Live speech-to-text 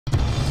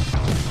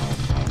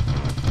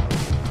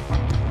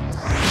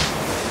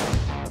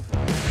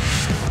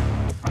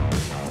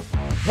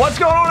What's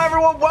going on,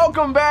 everyone?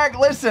 Welcome back.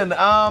 Listen,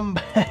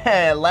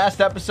 last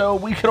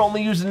episode we could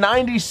only use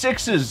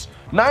 96s.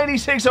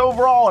 96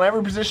 overall in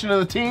every position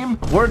of the team.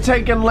 We're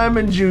taking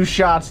lemon juice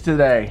shots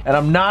today, and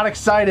I'm not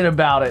excited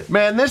about it.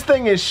 Man, this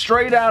thing is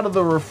straight out of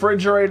the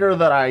refrigerator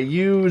that I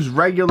use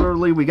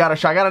regularly. We got a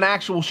shot. I got an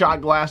actual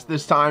shot glass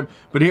this time,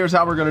 but here's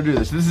how we're gonna do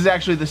this. This is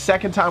actually the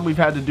second time we've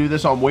had to do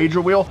this on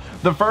Wager Wheel.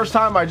 The first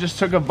time I just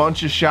took a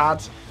bunch of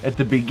shots at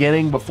the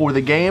beginning before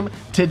the game.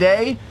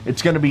 Today,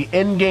 it's gonna be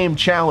in-game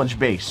challenge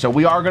based. So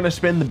we are gonna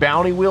spin the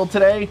bounty wheel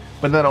today,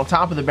 but then on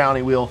top of the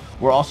bounty wheel,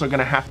 we're also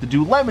gonna have to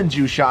do lemon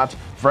juice shots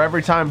for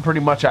every time pretty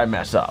much I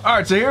mess up. All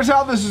right, so here's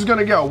how this is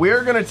gonna go.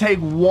 We're gonna take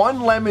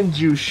one lemon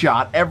juice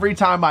shot every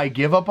time I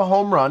give up a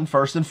home run,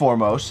 first and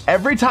foremost.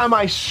 Every time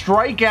I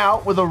strike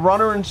out with a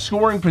runner in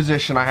scoring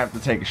position, I have to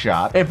take a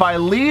shot. If I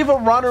leave a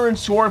runner in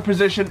scoring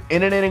position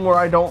in an inning where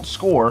I don't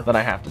score, then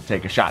I have to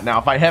take a shot. Now,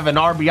 if I have an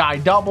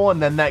RBI double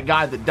and then that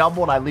guy that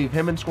doubled, I leave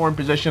him in scoring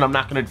position, I'm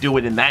not gonna do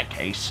it in that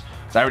case,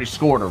 because I already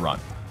scored a run.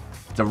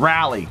 It's a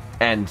rally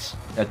ends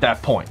at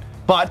that point.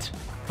 But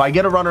if I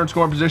get a runner in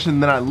scoring position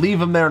and then I leave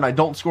him there and I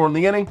don't score in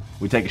the inning,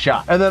 we take a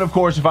shot. And then, of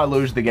course, if I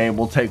lose the game,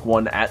 we'll take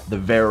one at the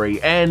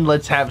very end.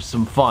 Let's have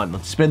some fun.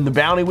 Let's spin the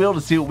bounty wheel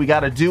to see what we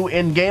got to do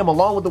in game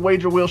along with the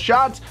wager wheel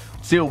shots.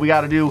 See what we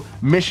got to do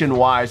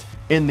mission-wise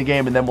in the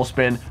game, and then we'll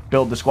spin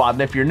build the squad.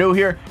 And if you're new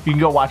here, you can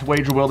go watch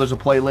Wager Wheel. There's a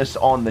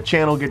playlist on the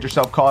channel. Get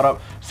yourself caught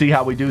up, see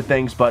how we do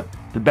things. But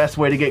the best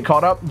way to get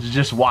caught up is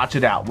just watch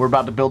it out. We're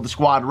about to build the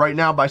squad right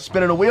now by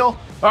spinning a wheel.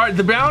 All right,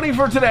 the bounty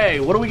for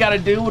today. What do we got to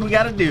do? What do we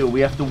got to do? We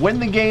have to win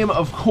the game,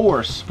 of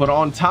course. But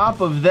on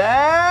top of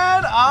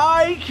that,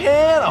 I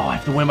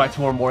have to win by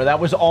 2 or more. That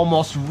was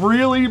almost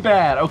really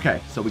bad.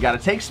 Okay, so we got to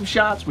take some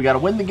shots. We got to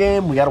win the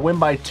game. We got to win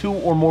by 2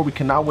 or more. We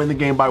cannot win the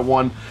game by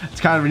 1.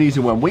 It's kind of an easy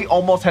win. We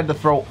almost had to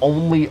throw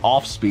only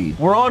off speed.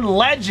 We're on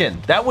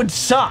legend. That would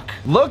suck.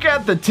 Look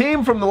at the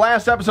team from the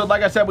last episode.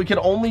 Like I said, we could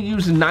only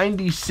use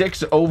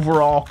 96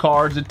 overall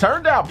cards. It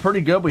turned out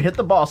pretty good. We hit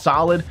the ball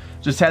solid.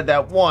 Just had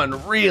that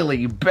one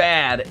really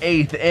bad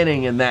 8th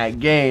inning in that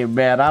game,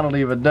 man. I don't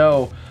even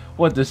know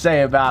what to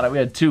say about it. We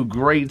had 2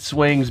 great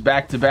swings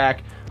back to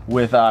back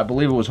with, I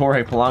believe it was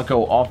Jorge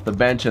Polanco off the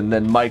bench, and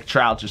then Mike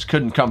Trout just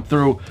couldn't come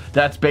through.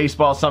 That's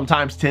baseball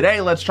sometimes.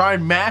 Today, let's try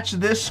and match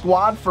this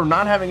squad for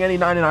not having any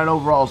 99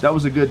 overalls. That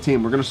was a good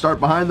team. We're going to start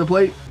behind the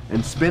plate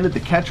and spin at the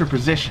catcher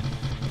position.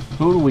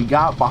 Who do we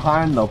got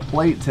behind the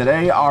plate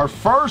today? Our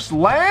first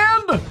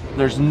land?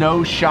 There's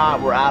no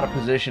shot we're out of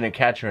position at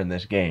catcher in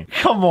this game.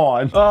 Come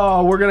on.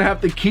 Oh, we're going to have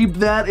to keep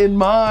that in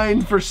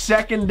mind for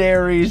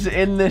secondaries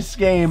in this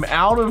game.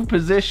 Out of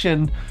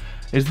position.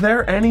 Is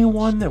there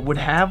anyone that would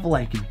have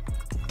like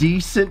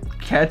decent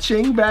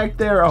catching back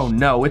there? Oh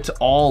no, it's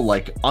all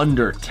like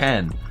under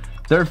 10.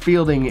 Their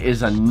fielding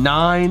is a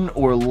 9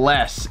 or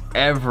less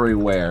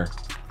everywhere.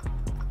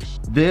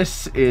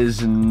 This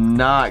is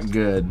not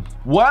good.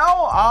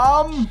 Well,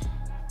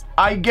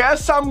 I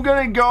guess I'm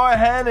gonna go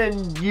ahead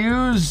and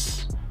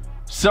use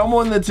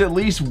someone that's at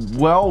least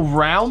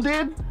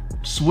well-rounded.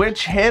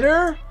 Switch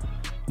hitter.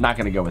 Not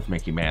gonna go with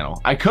Mickey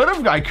Mantle. I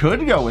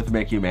could go with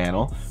Mickey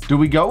Mantle. Do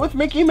we go with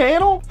Mickey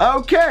Mantle?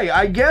 Okay,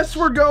 I guess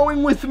we're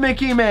going with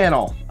Mickey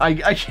Mantle. Oh,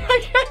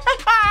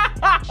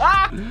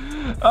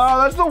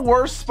 that's the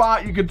worst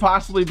spot you could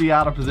possibly be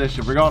out of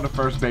position. We're going to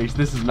first base.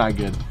 This is not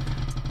good.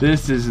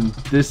 This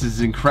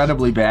is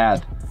incredibly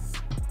bad.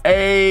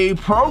 A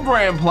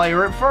program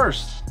player at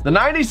first. The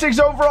 96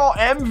 overall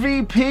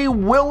MVP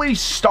Willie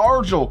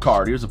Stargell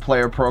card. Here's a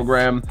player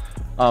program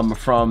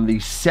from the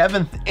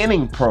 7th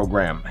inning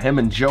program. Him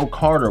and Joe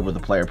Carter were the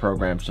player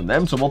programs from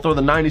them, so we'll throw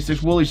the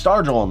 96 Willie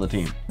Stargell on the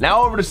team.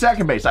 Now over to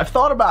second base. I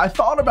thought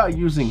about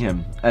using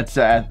him at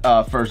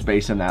first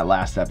base in that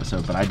last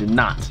episode, but I did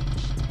not.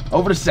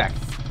 Over to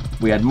second.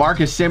 We had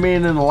Marcus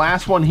Semien in the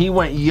last one. He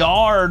went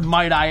yard,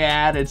 might I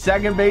add, at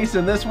second base,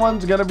 and this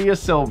one's going to be a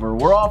silver.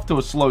 We're off to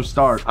a slow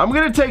start. I'm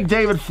going to take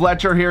David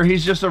Fletcher here.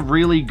 He's just a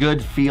really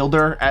good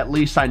fielder. At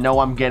least I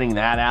know I'm getting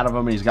that out of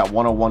him. He's got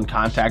 101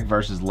 contact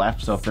versus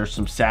left, so if there's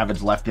some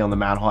savage lefty on the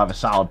mound, he'll have a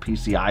solid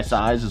PCI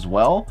size as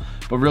well.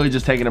 But really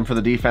just taking him for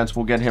the defense.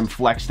 We'll get him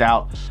flexed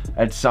out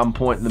at some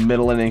point in the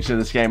middle innings of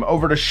this game.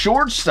 Over to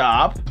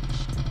shortstop.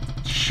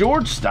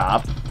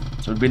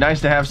 So it'd be nice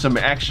to have some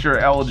extra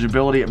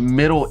eligibility at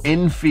middle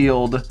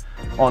infield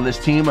on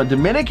this team. A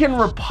Dominican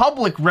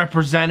Republic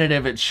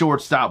representative at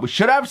shortstop. We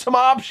should have some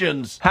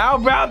options. How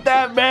about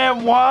that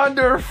man,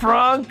 Wander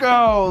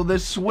Franco, the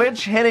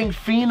switch hitting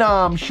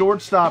phenom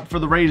shortstop for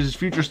the Rays,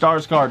 future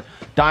stars card.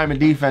 Diamond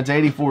defense,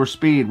 84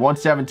 speed,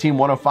 117,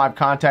 105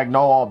 contact,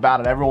 know all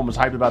about it. Everyone was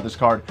hyped about this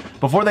card.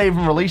 Before they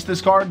even released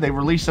this card, they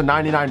released a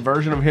 99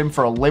 version of him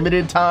for a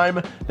limited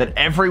time that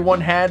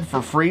everyone had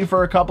for free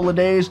for a couple of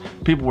days.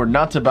 People were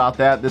nuts about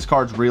that. This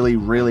card's really,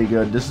 really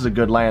good. This is a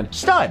good land.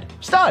 Stud.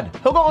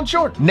 He'll go on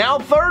short. Now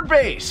third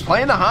base,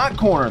 playing the hot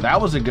corner. That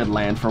was a good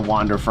land for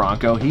Wander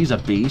Franco. He's a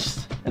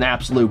beast. an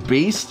absolute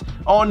beast.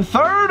 On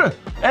third,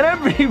 an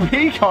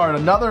MVP card,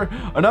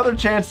 another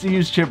chance to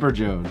use Chipper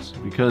Jones,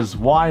 because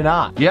why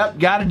not? Yep,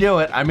 gotta do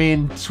it. I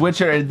mean,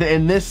 switcher,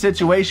 in this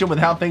situation with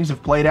how things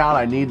have played out,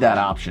 I need that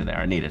option there.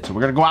 I need it. So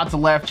we're gonna go out to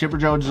left. Chipper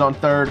Jones is on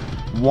third,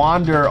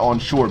 Wander on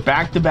short.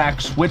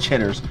 Back-to-back switch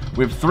hitters.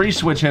 We have 3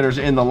 switch hitters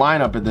in the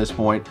lineup at this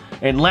point.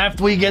 And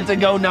left, we get to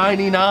go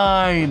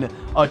 99.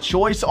 A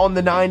choice on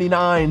the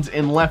 99s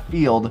in left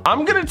field.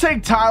 I'm gonna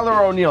take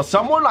Tyler O'Neill.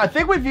 Someone, I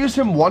think we've used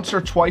him once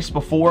or twice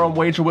before on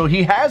Wager Wheel.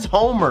 He has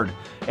homered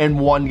in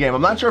one game.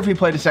 I'm not sure if he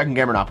played a second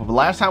game or not, but the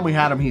last time we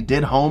had him, he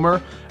did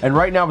homer. And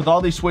right now, with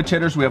all these switch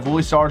hitters, we have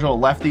Willie Sargent, a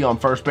lefty on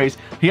first base.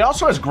 He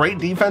also has great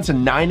defense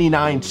and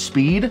 99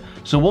 speed,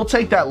 so we'll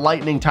take that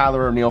lightning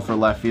Tyler O'Neill for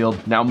left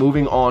field. Now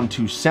moving on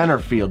to center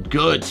field.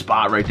 Good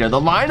spot right there. The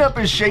lineup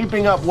is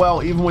shaping up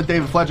well, even with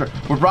David Fletcher.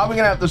 We're probably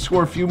gonna have to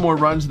score a few more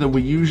runs than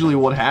we usually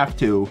would have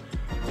to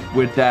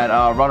with that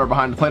runner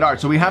behind the plate. All right,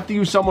 so we have to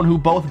use someone who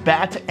both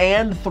bats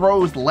and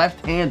throws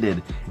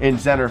left-handed in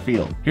center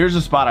field. Here's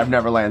a spot I've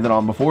never landed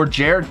on before.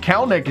 Jared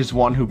Kelnick is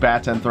one who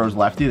bats and throws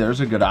lefty. There's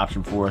a good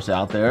option for us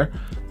out there.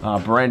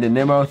 Brandon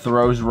Nimmo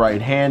throws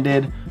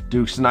right-handed.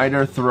 Duke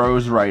Snyder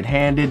throws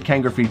right-handed.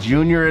 Ken Griffey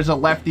Jr. is a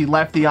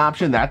lefty-lefty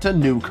option. That's a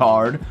new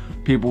card.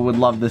 People would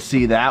love to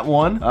see that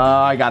one.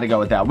 I gotta go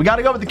with that. We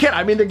gotta go with the kid.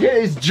 I mean,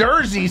 his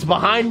jersey's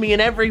behind me in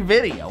every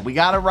video. We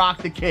gotta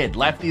rock the kid.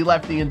 Lefty,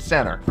 lefty, and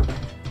center.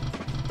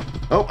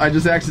 Oh, I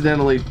just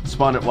accidentally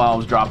spun it while I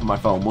was dropping my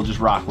phone. We'll just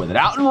rock with it.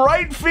 Out in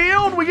right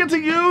field, we get to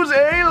use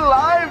a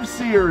live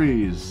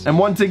series. And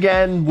once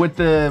again, with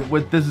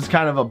this is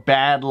kind of a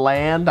bad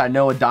land. I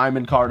know a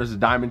diamond card is a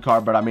diamond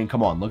card, but I mean,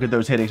 come on, look at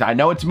those hitting. I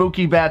know it's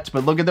Mookie Betts,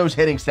 but look at those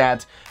hitting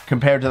stats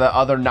compared to the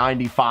other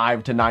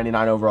 95 to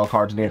 99 overall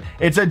cards in the game.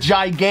 It's a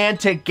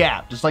gigantic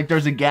gap, just like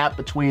there's a gap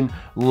between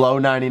low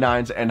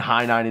 99s and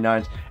high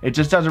 99s. It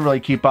just doesn't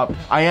really keep up.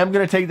 I am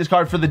going to take this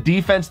card for the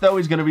defense, though.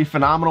 He's going to be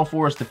phenomenal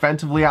for us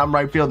defensively out in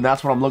right field, and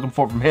that's what I'm looking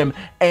for from him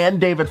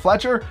and David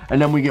Fletcher. And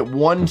then we get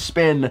one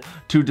spin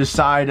to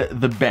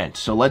decide the bench.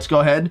 So let's go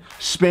ahead,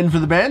 spin for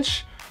the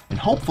bench. And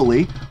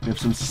hopefully, we have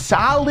some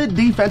solid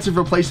defensive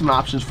replacement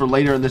options for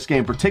later in this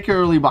game,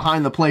 particularly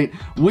behind the plate.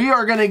 We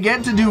are going to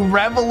get to do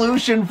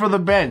Revolution for the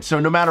bench. So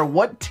no matter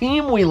what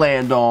team we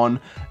land on,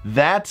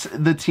 that's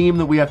the team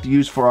that we have to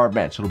use for our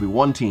bench. It'll be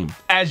one team.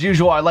 As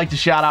usual, I'd like to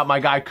shout out my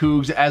guy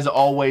Cougs, as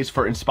always,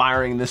 for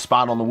inspiring this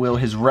spot on the wheel.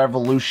 His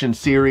Revolution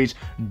series,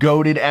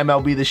 goated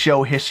MLB The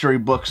Show history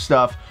book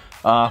stuff,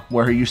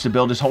 where he used to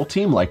build his whole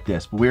team like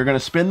this. But we're going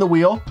to spin the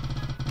wheel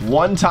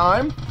one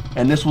time,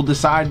 and this will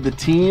decide the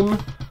team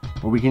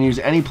where we can use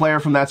any player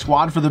from that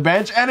squad for the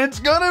bench, and it's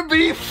gonna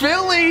be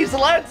Phillies.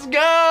 Let's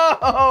go!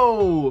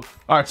 All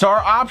right, so our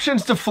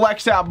options to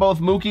flex out both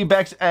Mookie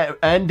Betts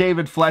and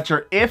David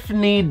Fletcher, if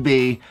need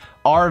be,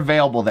 are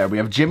available there. We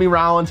have Jimmy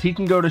Rollins. He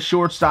can go to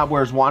shortstop,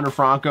 whereas Wander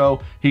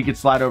Franco, he could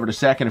slide over to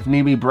second. If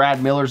need be,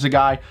 Brad Miller's a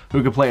guy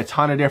who could play a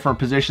ton of different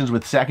positions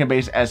with second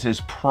base as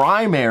his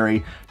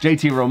primary.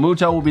 JT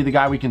Realmuto will be the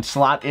guy we can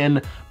slot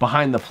in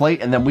behind the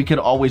plate, and then we could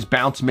always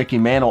bounce Mickey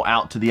Mantle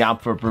out to the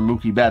outfield for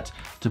Mookie Betts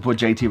to put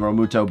JT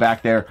Realmuto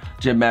back there.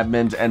 Jim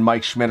Edmonds and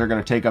Mike Schmidt are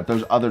going to take up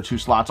those other 2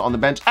 slots on the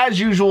bench. As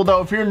usual,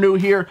 though, if you're new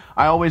here,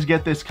 I always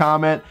get this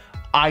comment.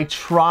 I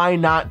try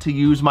not to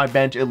use my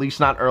bench, at least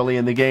not early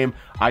in the game.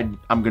 I'm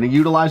going to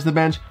utilize the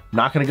bench. I'm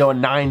not going to go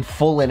in 9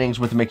 full innings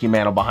with Mickey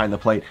Mantle behind the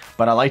plate,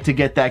 but I like to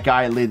get that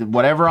guy,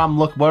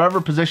 whatever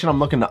position I'm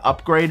looking to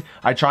upgrade,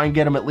 I try and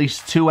get him at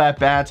least 2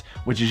 at-bats,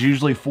 which is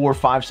usually 4,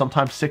 5,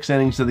 sometimes 6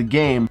 innings of the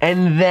game,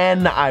 and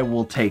then I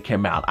will take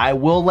him out. I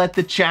will let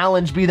the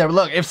challenge be there.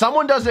 Look, if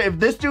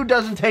this dude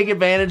doesn't take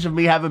advantage of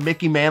me having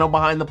Mickey Mantle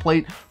behind the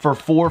plate for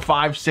 4,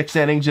 5, 6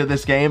 innings of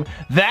this game,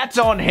 that's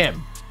on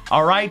him.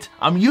 All right,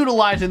 I'm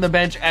utilizing the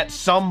bench at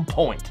some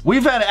point.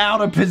 We've had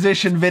out of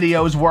position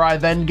videos where I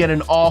then get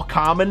an all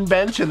common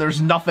bench and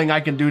there's nothing I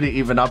can do to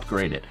even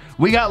upgrade it.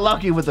 We got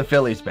lucky with the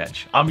Phillies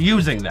bench. I'm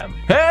using them.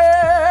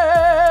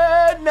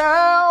 Hey,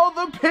 now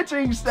the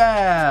pitching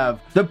staff.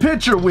 The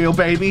pitcher wheel,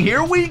 baby.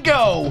 Here we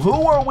go.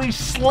 Who are we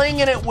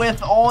slinging it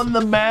with on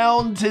the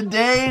mound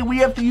today? We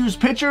have to use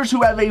pitchers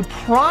who have a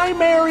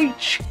primary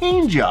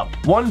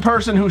changeup. One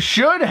person who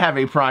should have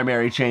a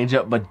primary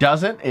changeup but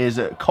doesn't is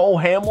Cole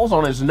Hamels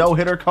on his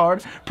no-hitter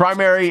card.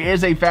 Primary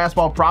is a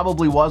fastball,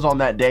 probably was on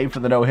that day for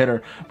the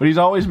no-hitter, but he's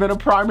always been a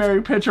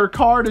primary pitcher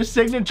card. His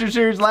signature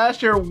series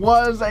last year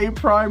was a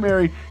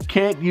primary.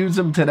 Can't use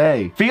him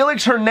today.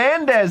 Felix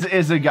Hernandez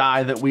is a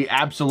guy that we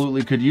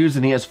absolutely could use,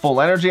 and he has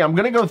full energy. I'm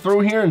gonna go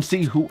through here and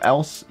see who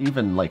else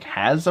even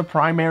has a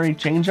primary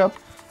changeup.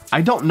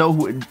 I don't know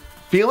who.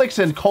 Felix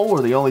and Cole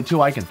are the only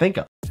 2 I can think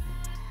of.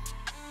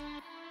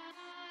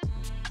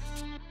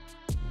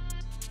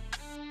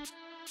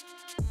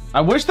 I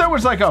wish there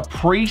was like a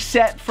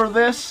preset for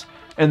this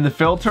in the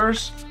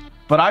filters,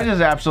 but I just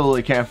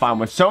absolutely can't find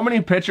one. So many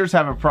pitchers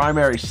have a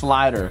primary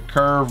slider,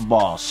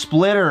 curveball,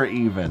 splitter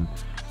even,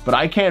 but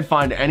I can't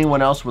find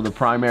anyone else with a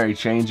primary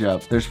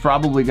changeup. There's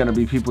probably going to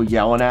be people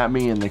yelling at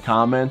me in the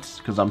comments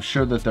because I'm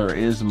sure that there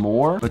is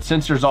more, but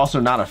since there's also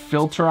not a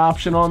filter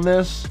option on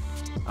this,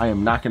 I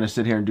am not going to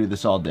sit here and do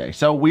this all day.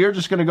 So we are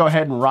just going to go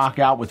ahead and rock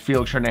out with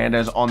Felix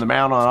Hernandez on the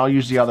mound, and I'll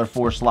use the other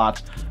 4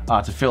 slots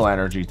to fill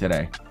energy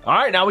today. All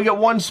right, now we get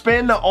 1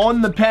 spin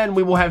on the pen.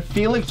 We will have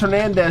Felix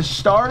Hernandez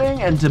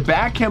starting, and to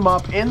back him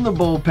up in the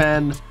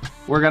bullpen,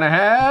 we're going to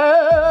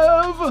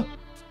have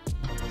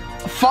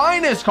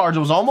finest cards. It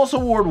was almost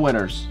award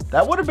winners.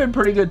 That would have been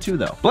pretty good too,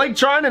 though. Blake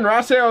Trinan,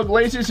 Rafael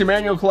Iglesias,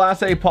 Emmanuel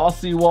Clase, Paul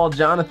Sewald,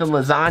 Jonathan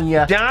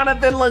Lasagna,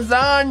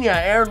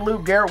 Aaron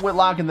Luke, Garrett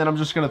Whitlock, and then I'm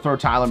just going to throw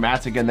Tyler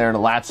Matzik in there in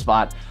a lat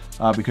spot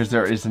because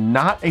there is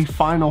not a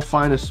final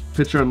finest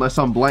pitcher unless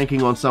I'm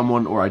blanking on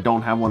someone or I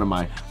don't have one in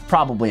my,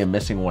 probably a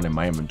missing one in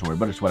my inventory,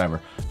 but it's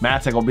whatever.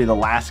 Matzik will be the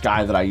last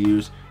guy that I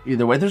use.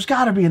 Either way, there's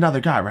got to be another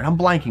guy, right? I'm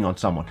blanking on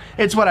someone.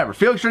 It's whatever.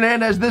 Felix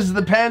Hernandez, this is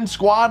the pen.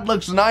 Squad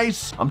looks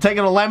nice. I'm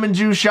taking a lemon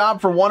juice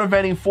shot for one of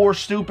any 4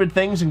 stupid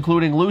things,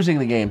 including losing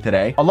the game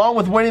today. Along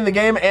with winning the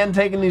game and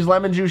taking these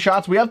lemon juice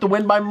shots, we have to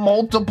win by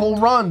multiple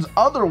runs.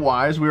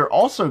 Otherwise, we are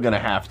also going to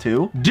have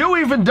to do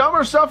even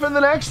dumber stuff in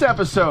the next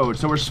episode.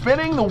 So we're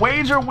spinning the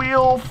wager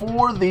wheel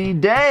for the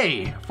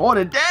day. For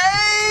the day!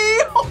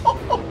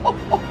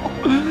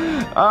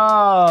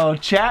 Oh,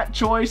 Chat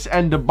Choice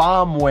and the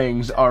Bomb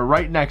Wings are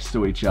right next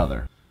to each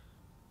other.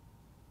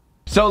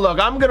 So look,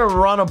 I'm gonna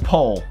run a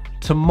poll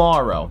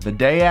tomorrow, the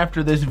day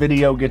after this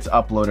video gets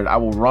uploaded. I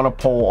will run a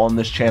poll on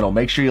this channel.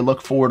 Make sure you look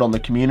for it on the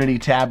community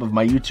tab of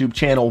my YouTube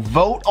channel.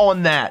 Vote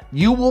on that.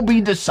 You will be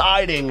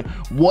deciding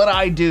what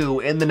I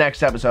do in the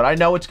next episode. I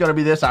know it's gonna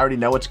be this. I already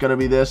know it's gonna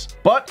be this,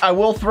 but I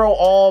will throw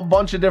a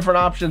bunch of different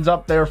options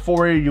up there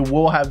for you. You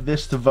will have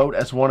this to vote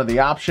as one of the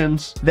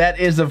options. That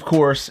is, of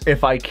course,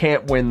 if I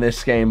can't win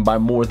this game by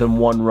more than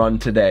 1 run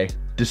today,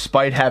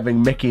 despite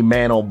having Mickey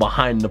Mantle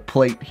behind the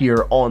plate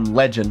here on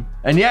Legend.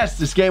 And yes,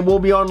 this game will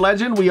be on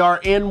Legend. We are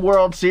in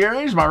World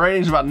Series. My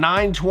rating's about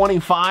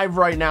 925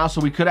 right now,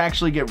 so we could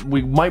actually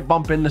we might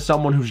bump into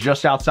someone who's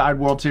just outside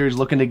World Series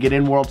looking to get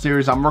in World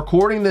Series. I'm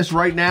recording this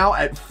right now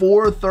at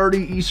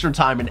 4:30 Eastern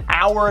time, an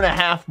hour and a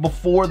half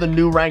before the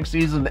new ranked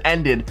season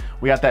ended.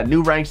 We got that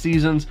new ranked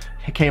seasons.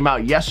 It came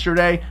out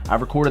yesterday. I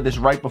recorded this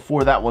right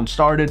before that one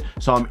started.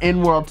 So I'm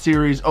in World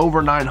Series,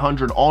 over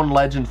 900 on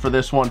Legend for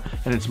this one,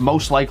 and it's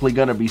most likely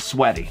gonna be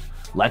sweaty.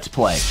 Let's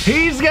play.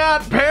 He's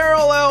got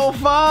parallel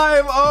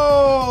 5.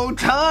 Oh,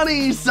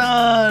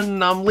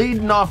 Tani-san. I'm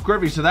leading off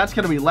Griffey, so that's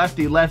gonna be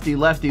lefty, lefty,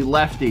 lefty,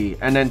 lefty.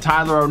 And then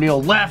Tyler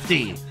O'Neill,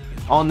 lefty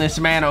on this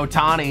man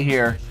Ohtani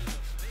here.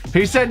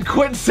 He said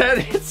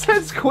it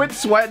says quit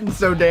sweating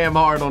so damn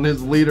hard on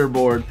his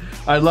leaderboard.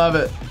 I love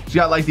it. He's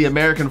got like the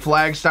American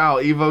flag style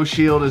Evo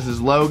shield as his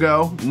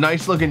logo.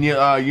 Nice looking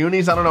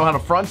unis. I don't know how the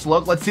fronts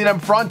look. Let's see them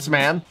fronts,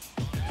 man.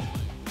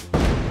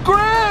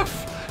 Griff!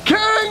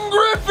 Ken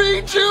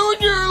Griffey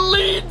Jr.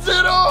 leads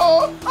it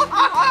off!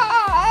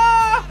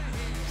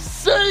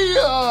 See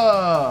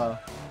ya!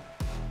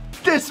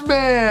 This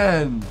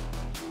man!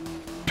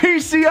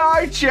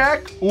 PCI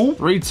check!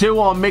 3-2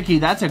 on Mickey.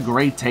 That's a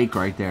great take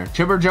right there.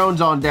 Chipper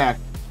Jones on deck.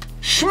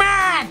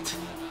 Schmacked!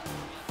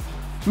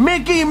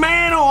 Mickey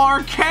Mantle,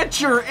 our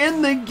catcher,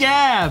 in the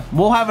gap.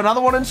 We'll have another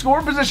one in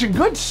scoring position.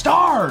 Good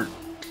start.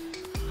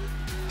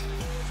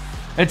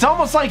 It's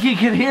almost like he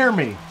can hear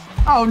me.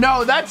 Oh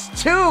no, that's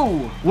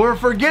 2. We're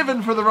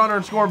forgiven for the runner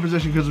in scoring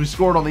position because we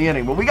scored on the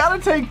inning, but we gotta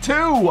take 2.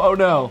 Oh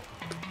no.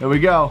 There we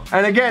go.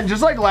 And again,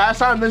 just like last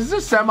time, this is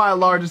a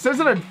semi-large. This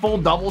isn't a full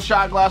double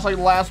shot glass like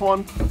the last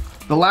one.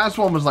 The last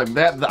one was like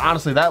that.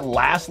 Honestly, that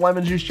last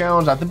lemon juice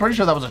challenge, I'm pretty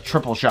sure that was a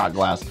triple shot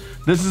glass.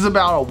 This is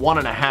about a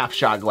 1.5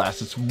 shot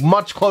glass. It's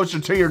much closer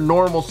to your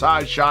normal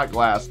size shot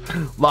glass.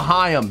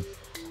 L'Chaim.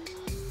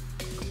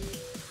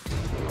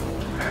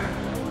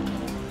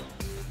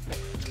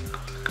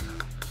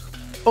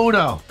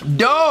 Uno.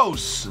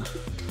 Dos.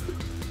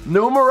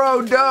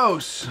 Numero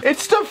dos.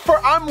 It's the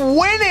first. I'm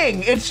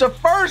winning. It's the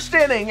first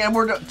inning, and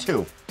we're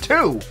 2.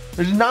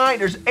 There's 9.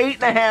 There's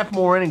 8.5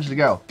 more innings to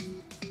go.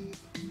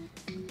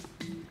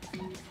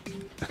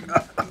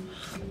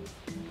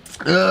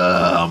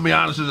 I'll be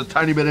honest, there's a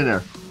tiny bit in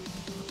there.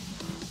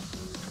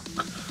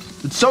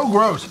 It's so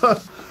gross.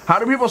 How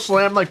do people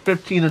slam like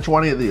 15 to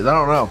 20 of these? I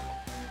don't know.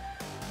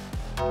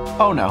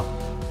 Oh no.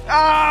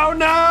 Oh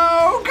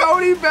no!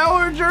 Cody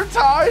Bellinger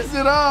ties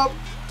it up.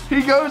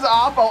 He goes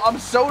oppo. I'm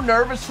so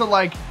nervous to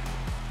like,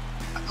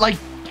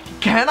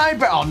 can I,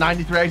 oh,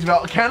 93 exit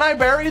belt. Can I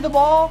bury the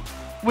ball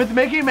with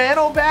Mickey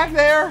Mantle back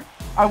there?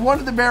 I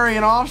wanted to bury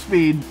an off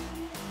speed.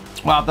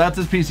 Well, if that's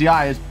his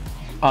PCI, his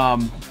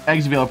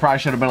exit velo probably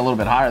should have been a little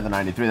bit higher than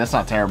 93. That's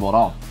not terrible at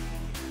all.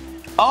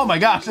 Oh my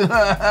gosh.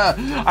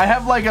 I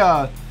have like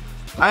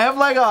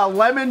a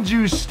lemon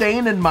juice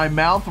stain in my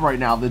mouth right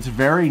now that's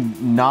very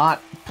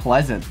not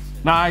pleasant.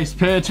 Nice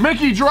pitch.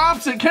 Mickey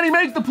drops it. Can he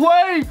make the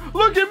play?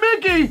 Look at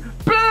Mickey.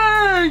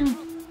 Bang!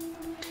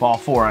 Ball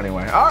 4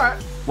 anyway. All right.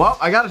 Well,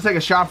 I got to take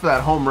a shot for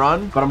that home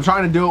run, but I'm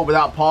trying to do it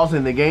without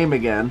pausing the game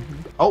again.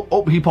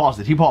 Oh, he paused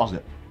it. He paused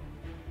it.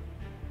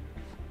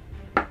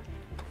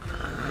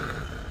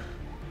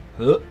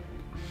 I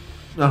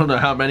don't know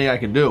how many I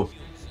can do.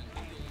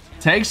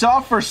 Takes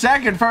off for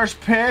second, first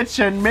pitch,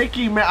 and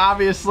Mickey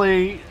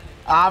obviously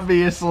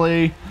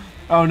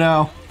Oh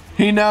no.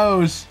 He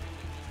knows.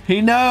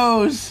 He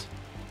knows.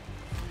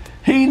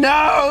 He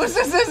knows.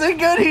 This isn't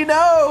good. He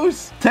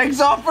knows. Takes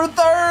off for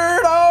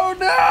third. Oh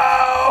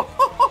no.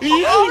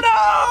 Oh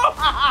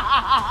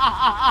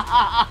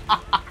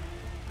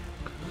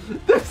no.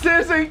 This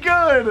isn't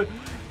good.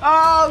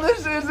 Oh,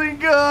 this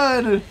isn't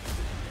good.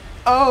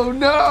 Oh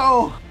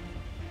no.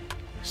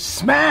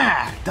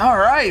 Smacked. All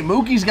right,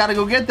 Mookie's got to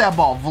go get that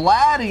ball.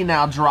 Vladdy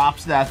now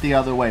drops that the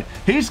other way.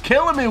 He's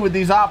killing me with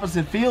these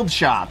opposite field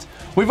shots.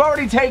 We've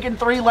already taken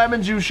 3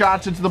 lemon juice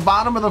shots. It's the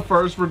bottom of the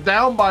first. We're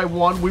down by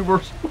 1.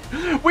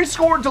 We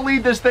scored to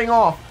lead this thing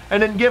off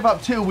and then give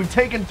up 2. We've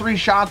taken 3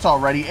 shots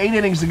already. 8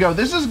 innings to go.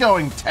 This is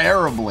going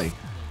terribly.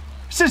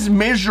 This is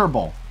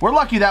miserable. We're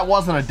lucky that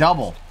wasn't a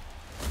double.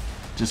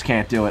 Just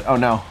can't do it. Oh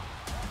no.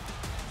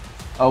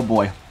 Oh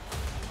boy.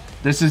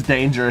 This is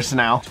dangerous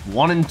now.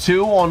 1 and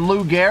 2 on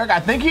Lou Gehrig. I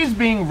think he's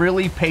being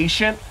really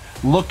patient,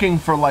 looking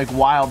for like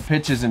wild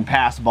pitches and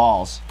pass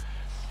balls.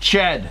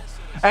 Ched.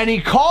 And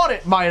he caught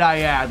it, might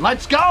I add.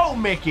 Let's go,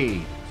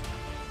 Mickey.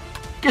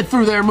 Get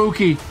through there,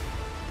 Mookie.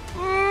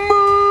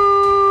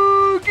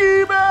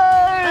 Mookie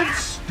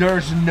Betts.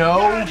 There's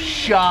no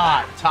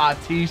shot.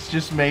 Tatis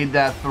just made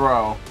that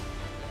throw.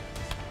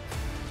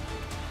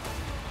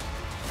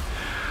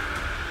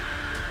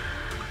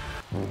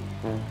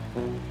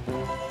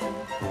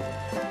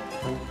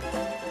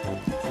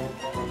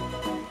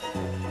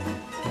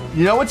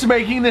 You know what's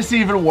making this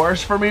even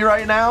worse for me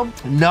right now?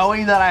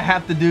 Knowing that I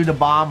have to do the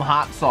bomb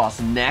hot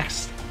sauce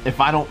next if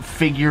I don't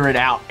figure it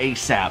out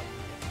ASAP.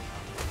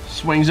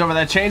 Swings over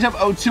that changeup.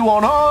 0-2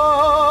 on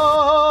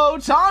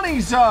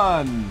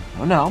Ohtani-son.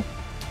 Oh no.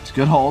 It's a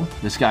good hold.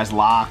 This guy's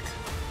locked.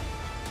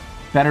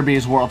 Better be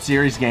his World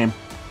Series game.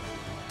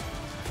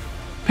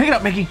 Pick it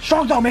up, Mickey.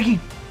 Strong though, Mickey.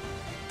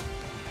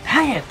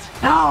 Dang it.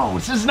 No,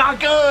 this is not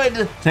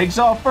good. Takes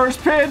off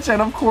first pitch,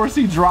 and of course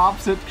he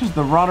drops it because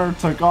the runner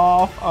took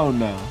off. Oh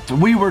no.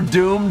 We were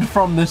doomed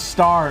from the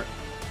start.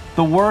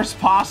 The worst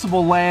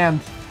possible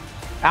land.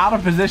 Out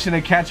of position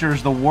at catcher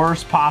is the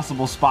worst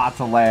possible spot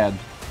to land.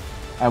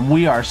 And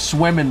we are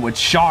swimming with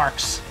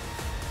sharks.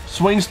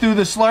 Swings through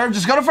the slurve.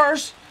 Just go to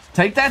first.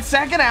 Take that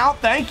second out.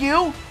 Thank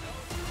you.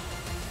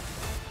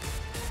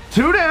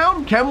 2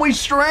 down. Can we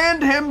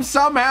strand him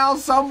somehow,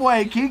 some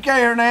way? Kike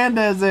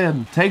Hernandez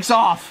in. Takes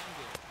off.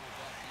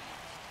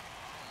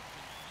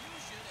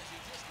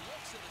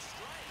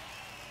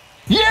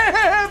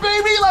 Yeah,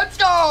 baby, let's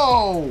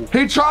go.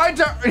 He tried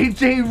to,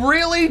 he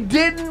really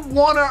didn't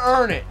want to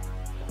earn it.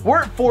 We're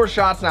at 4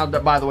 shots now,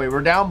 by the way.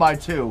 We're down by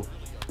 2.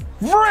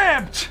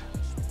 Ripped.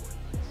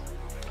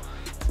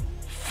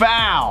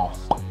 Foul.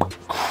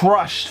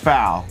 Crushed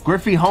foul.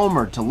 Griffey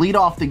homer to lead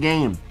off the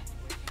game.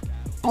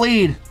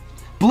 Bleed.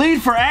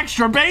 Bleed for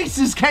extra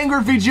bases, Ken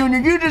Griffey Jr.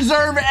 You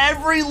deserve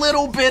every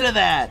little bit of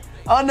that.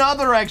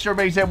 Another extra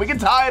base hit. We can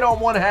tie it on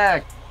 1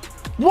 hack.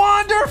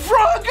 Wander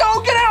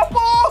Franco, get out,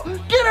 ball!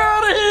 Get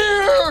out of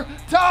here!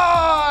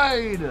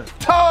 Tied!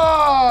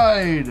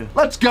 Tied!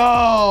 Let's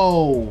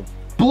go!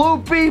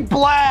 Bloopy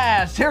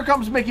blast! Here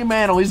comes Mickey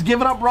Mantle. He's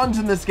giving up runs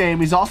in this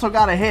game. He's also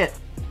got a hit.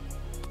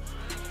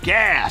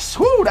 Gas!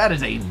 Whoo, that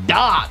is a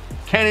dot!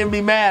 Can't even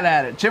be mad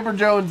at it. Chipper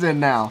Jones in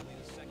now.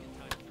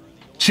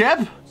 Chip?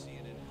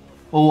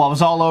 Oh, I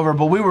was all over,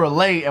 but we were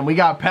late and we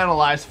got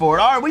penalized for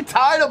it. All right, we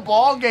tied a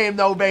ball game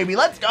though, baby.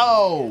 Let's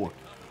go.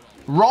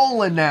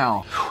 Rolling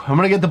now. I'm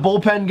going to get the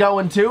bullpen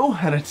going too,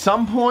 and at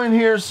some point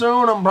here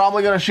soon, I'm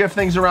probably going to shift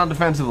things around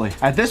defensively.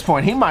 At this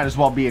point, he might as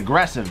well be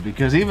aggressive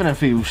because even if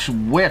he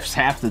whiffs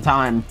half the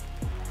time,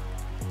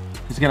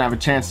 he's going to have a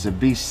chance to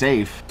be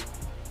safe.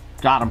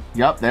 Got him.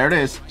 Yup, there it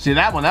is. See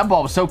that one? That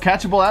ball was so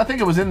catchable. I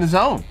think it was in the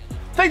zone.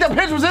 I think the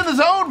pitch was in the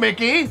zone,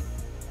 Mickey.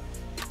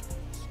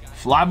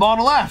 Fly ball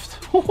to left.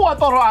 I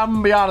thought, I'm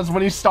going to be honest,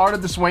 when he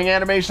started the swing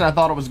animation, I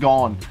thought it was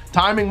gone.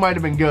 Timing might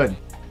have been good.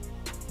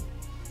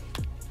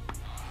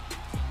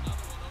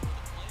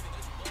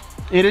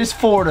 It is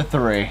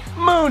 4-3.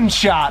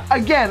 Moonshot.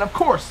 Again, of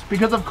course,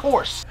 because of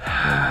course.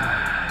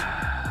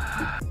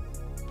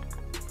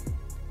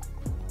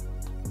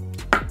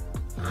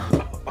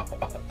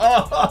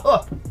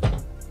 Oh,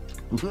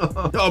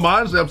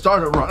 honestly, I'm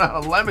starting to run out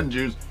of lemon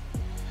juice.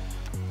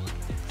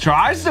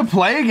 Tries to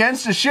play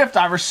against the shift.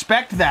 I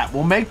respect that.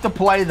 We'll make the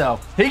play, though.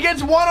 He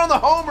gets 1 on the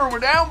homer. We're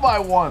down by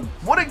 1.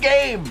 What a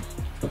game.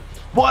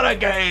 What a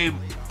game.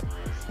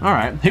 All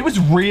right. He was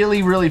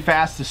really, really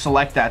fast to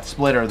select that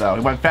splitter, though.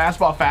 He went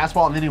fastball,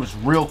 fastball, and then he was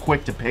real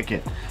quick to pick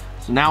it.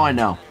 So now I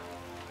know.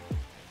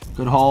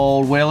 Good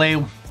hold,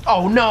 Willie.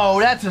 Oh, no.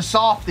 That's a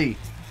softie.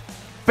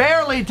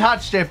 Barely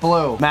touched it,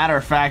 Blue. Matter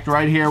of fact,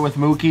 right here with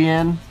Mookie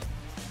in,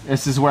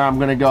 this is where I'm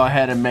going to go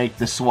ahead and make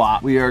the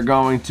swap. We are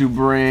going to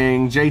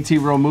bring JT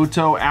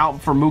Realmuto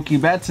out for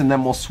Mookie Betts, and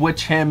then we'll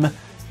switch him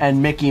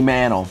and Mickey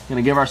Mantle. Going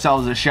to give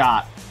ourselves a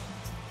shot.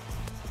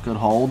 Good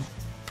hold.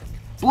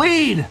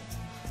 Bleed!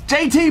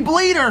 JT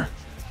Bleeder!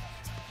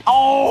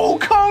 Oh,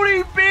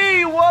 Cody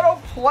B! What a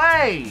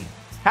play!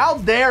 How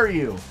dare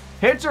you?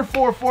 Hits are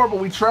 4-4, but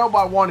we trail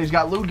by 1. He's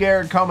got Lou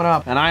Gehrig coming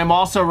up. And I am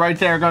also right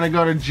there going to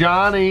go to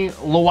Johnny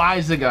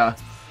Loizaga.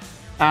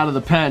 out of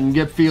the pen.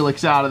 Get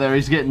Felix out of there.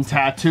 He's getting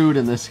tattooed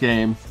in this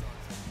game.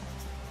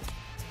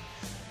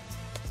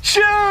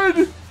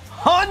 Should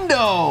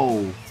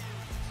Hundo.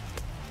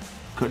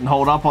 Couldn't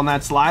hold up on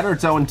that slider.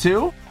 It's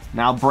 0-2.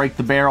 Now break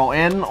the barrel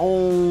in.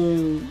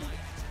 Oh.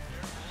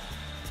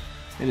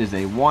 It is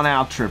a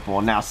 1-out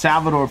triple. Now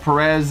Salvador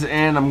Perez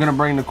in. I'm going to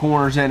bring the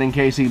corners in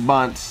case he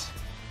bunts.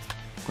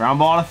 Ground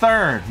ball to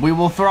third. We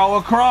will throw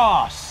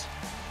across.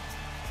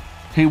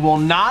 He will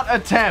not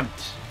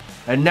attempt.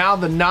 And now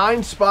the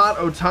 9 spot,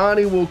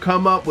 Ohtani will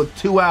come up with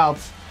 2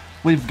 outs.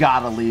 We've got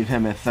to leave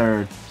him at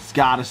third. He's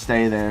got to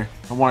stay there.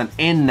 I want an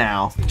in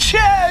now.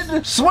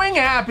 Ched! Swing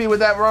happy with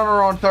that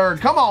runner on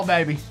third. Come on,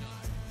 baby.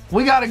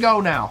 We got to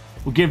go now.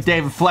 We'll give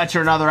David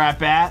Fletcher another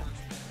at-bat.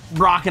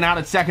 Rocking out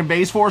at second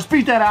base for us.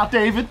 Beat that out,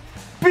 David.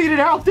 Beat it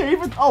out,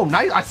 David. Oh,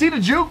 nice. I see the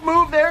juke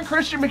move there,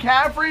 Christian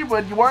McCaffrey,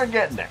 but you weren't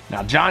getting there.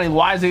 Now, Johnny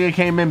Weisiger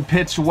came in,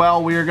 pitched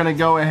well. We are going to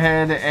go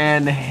ahead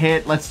and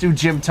hit. Let's do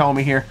Jim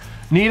Thome here.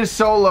 Need a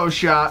solo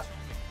shot.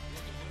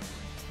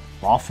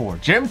 Ball 4.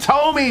 Jim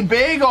Thome,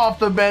 big off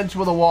the bench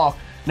with a walk.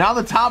 Now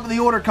the top of the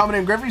order coming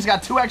in. Griffey's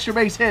got 2 extra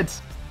base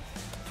hits.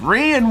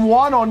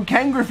 3-1 on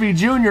Ken Griffey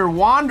Jr.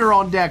 Wander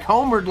on deck.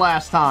 Homered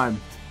last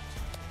time.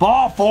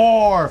 Ball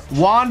 4.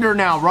 Wander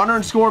now. Runner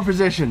in scoring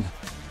position.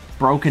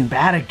 Broken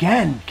bat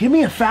again. Give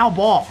me a foul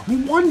ball. I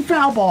mean, 1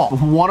 foul ball.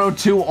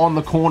 102 on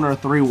the corner.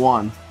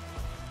 3-1.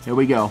 Here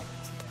we go.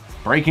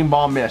 Breaking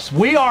ball miss.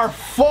 We are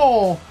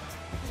full.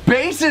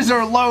 Bases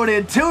are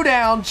loaded. 2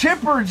 down.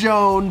 Chipper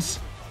Jones.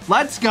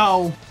 Let's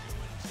go.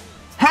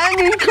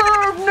 Hanging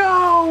curve.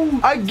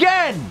 No.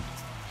 Again.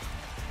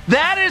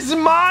 That is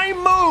my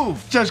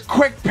move. Just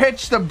quick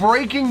pitch the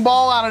breaking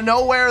ball out of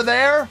nowhere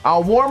there.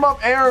 I'll warm up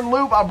Aaron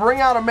Loop. I'll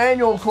bring out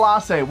Emmanuel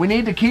Clase. We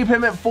need to keep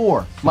him at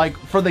 4, like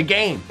for the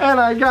game. And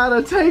I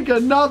gotta take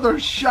another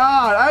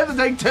shot. I have to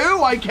take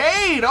 2. I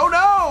can't. Oh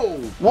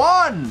no.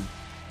 1.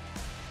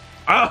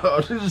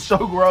 Oh, this is so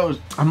gross.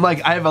 I'm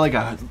like, I have like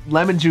a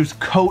lemon juice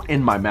coat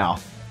in my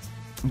mouth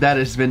that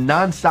has been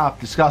nonstop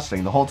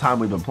disgusting the whole time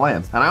we've been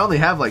playing. And I only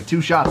have like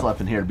 2 shots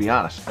left in here, to be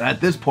honest. And at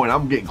this point,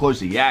 I'm getting close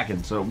to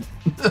yakking, so.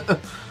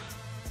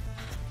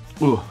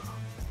 Ooh.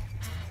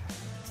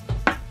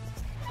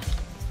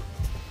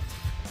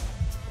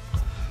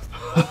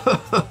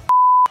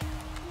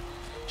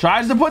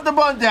 Tries to put the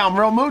bunt down.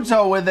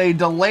 Realmuto with a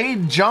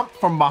delayed jump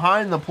from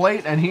behind the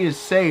plate, and he is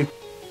safe.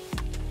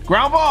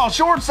 Ground ball,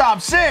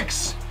 shortstop,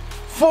 6,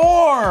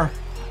 4,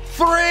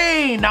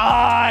 3.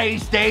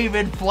 Nice,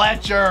 David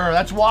Fletcher.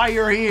 That's why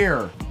you're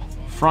here.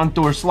 Front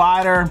door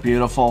slider,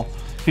 beautiful.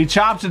 He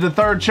chops it to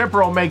third.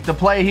 Chipper will make the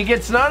play. He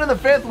gets none in the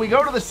 5th. We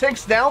go to the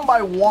 6th, down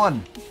by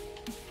 1.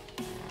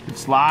 Good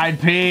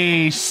slide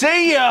P.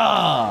 See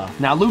ya.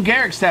 Now Lou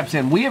Gehrig steps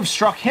in. We have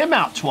struck him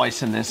out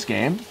twice in this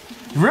game.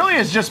 It really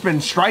has just been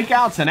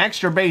strikeouts and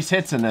extra base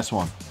hits in this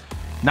one.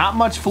 Not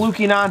much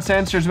fluky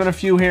nonsense. There's been a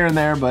few here and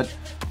there, but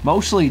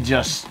mostly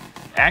just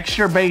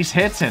extra base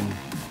hits and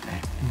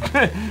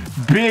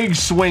big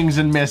swings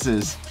and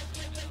misses.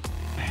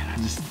 Man, I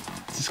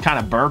just kind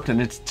of burped, and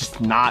it's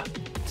just not.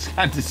 It's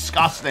kind of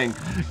disgusting.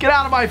 Get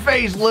out of my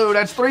face, Lou.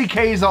 That's 3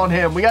 Ks on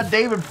him. We got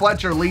David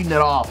Fletcher leading it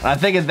off. And I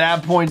think at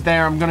that point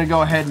there, I'm going to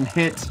go ahead and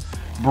hit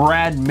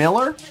Brad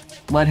Miller.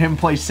 Let him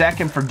play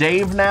second for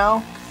Dave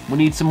now. We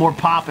need some more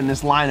pop in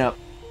this lineup.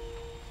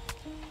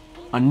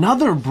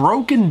 Another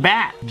broken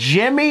bat.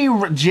 Jimmy,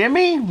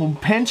 we'll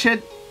pinch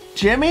hit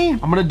Jimmy.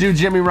 I'm going to do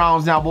Jimmy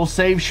Rollins now. We'll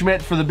save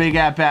Schmidt for the big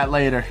at-bat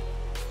later.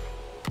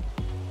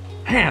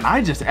 Man,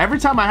 every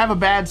time I have a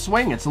bad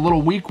swing, it's a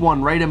little weak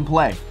one right in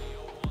play.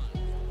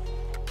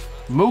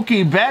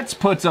 Mookie Betts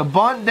puts a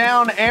bunt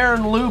down.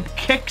 Aaron Loop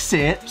kicks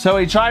it. So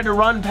he tried to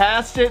run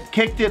past it,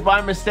 kicked it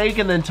by mistake,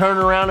 and then turned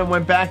around and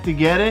went back to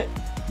get it.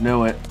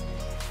 Knew it.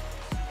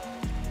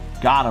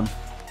 Got him.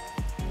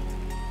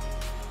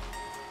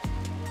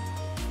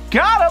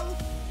 Got him.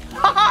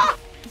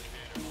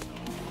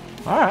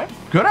 All right.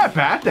 Good at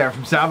bat there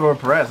from Salvador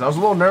Perez. I was a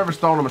little nervous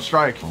throwing him a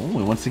strike. Oh,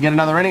 he wants to get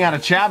another inning out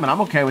of Chapman.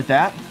 I'm okay with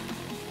that.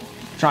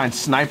 Try and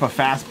snipe a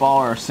fastball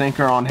or a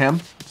sinker on him.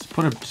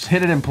 Just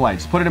hit it in play.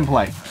 Just put it in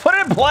play. Put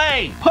it in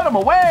play. Put him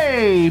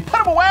away.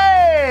 Put him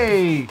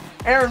away.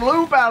 Aaron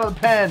Loop out of the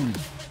pen.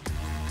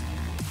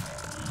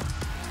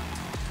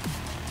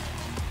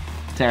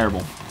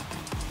 Terrible.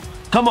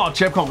 Come on,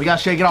 Chip. Come on. We got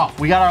to shake it off.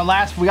 We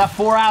got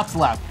 4 outs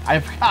left.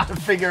 I've got to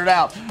figure it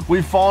out.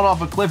 We've fallen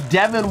off a cliff.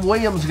 Devin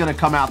Williams is going to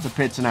come out to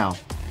pitch now.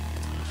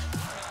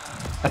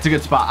 That's a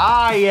good spot.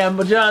 I am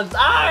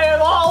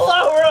all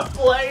over the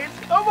place.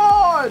 Come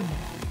on.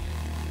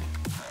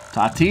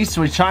 Tatis,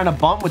 we're trying to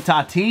bunt with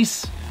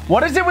Tatis.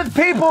 What is it with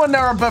people and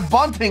they're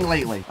bunting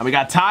lately? And we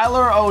got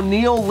Tyler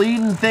O'Neill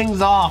leading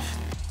things off.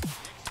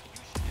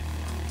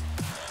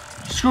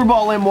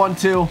 Screwball in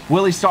 1-2.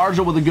 Willie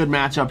Stargell with a good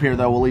matchup here,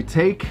 though. Will he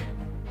take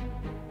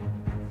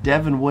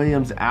Devin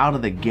Williams out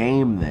of the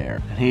game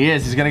there? And he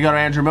is. He's going to go to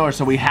Andrew Miller,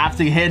 so we have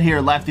to hit here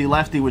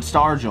lefty-lefty with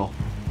Stargell.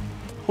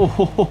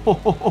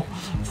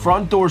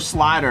 Front door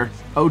slider,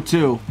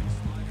 0-2.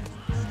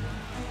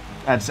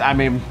 I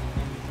mean,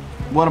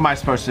 what am I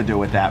supposed to do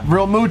with that?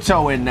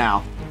 Realmuto in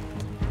now.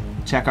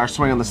 Check our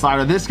swing on the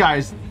slider. This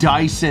guy's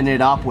dicing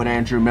it up with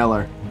Andrew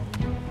Miller.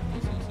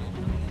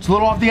 It's a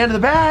little off the end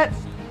of the bat,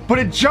 but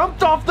it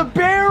jumped off the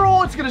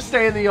barrel. It's gonna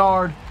stay in the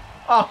yard.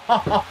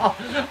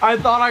 I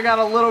thought I got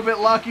a little bit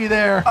lucky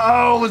there.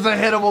 Oh, it was a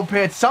hittable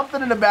pitch.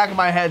 Something in the back of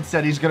my head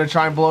said he's gonna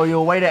try and blow you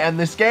away to end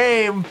this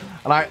game,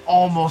 and I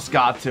almost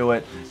got to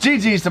it.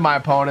 GG's to my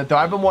opponent, though.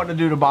 I've been wanting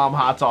to do the bomb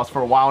hot sauce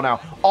for a while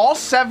now. All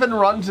 7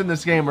 runs in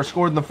this game were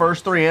scored in the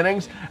first 3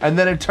 innings, and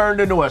then it turned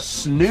into a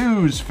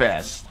snooze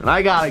fest. And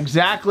I got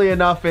exactly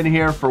enough in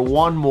here for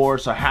 1 more,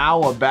 so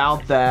how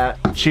about that?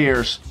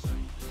 Cheers.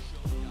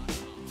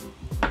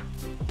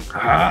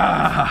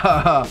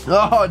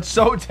 Oh, it's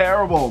so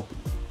terrible.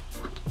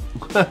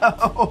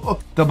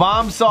 The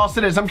bomb sauce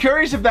it is. I'm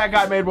curious if that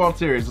guy made World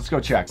Series. Let's go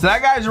check. So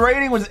that guy's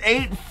rating was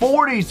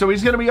 840, so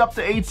he's going to be up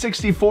to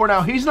 864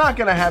 now. He's not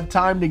going to have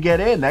time to get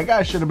in. That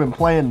guy should have been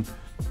playing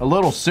a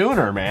little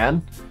sooner,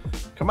 man.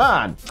 Come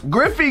on.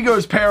 Griffey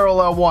goes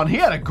parallel 1. He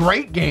had a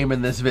great game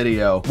in this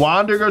video.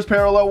 Wander goes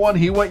parallel 1.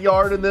 He went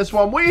yard in this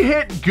one. We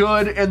hit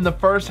good in the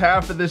first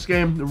half of this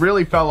game. It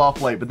really fell off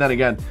late, but then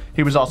again,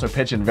 he was also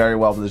pitching very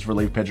well with his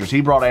relief pitchers.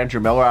 He brought Andrew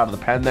Miller out of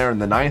the pen there in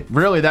the 9th.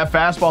 Really, that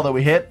fastball that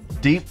we hit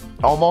deep,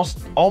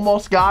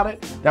 almost got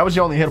it. That was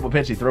the only hittable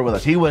pitch he threw with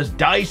us. He was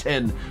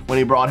dicing when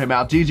he brought him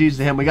out. GG's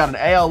to him. We got an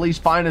AL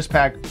East Finest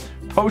pack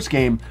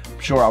post-game. I'm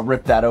sure I'll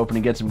rip that open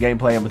and get some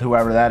gameplay in with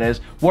whoever that is.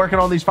 Working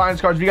on these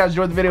finest cards. If you guys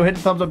enjoyed the video, hit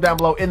the thumbs up down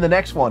below. In the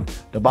next one,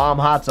 the bomb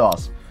hot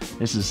sauce.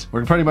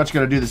 We're pretty much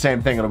going to do the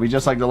same thing. It'll be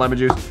just like the lemon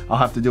juice. I'll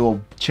have to do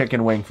a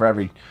chicken wing for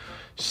every,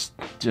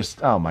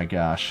 oh my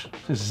gosh.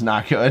 This is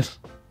not good.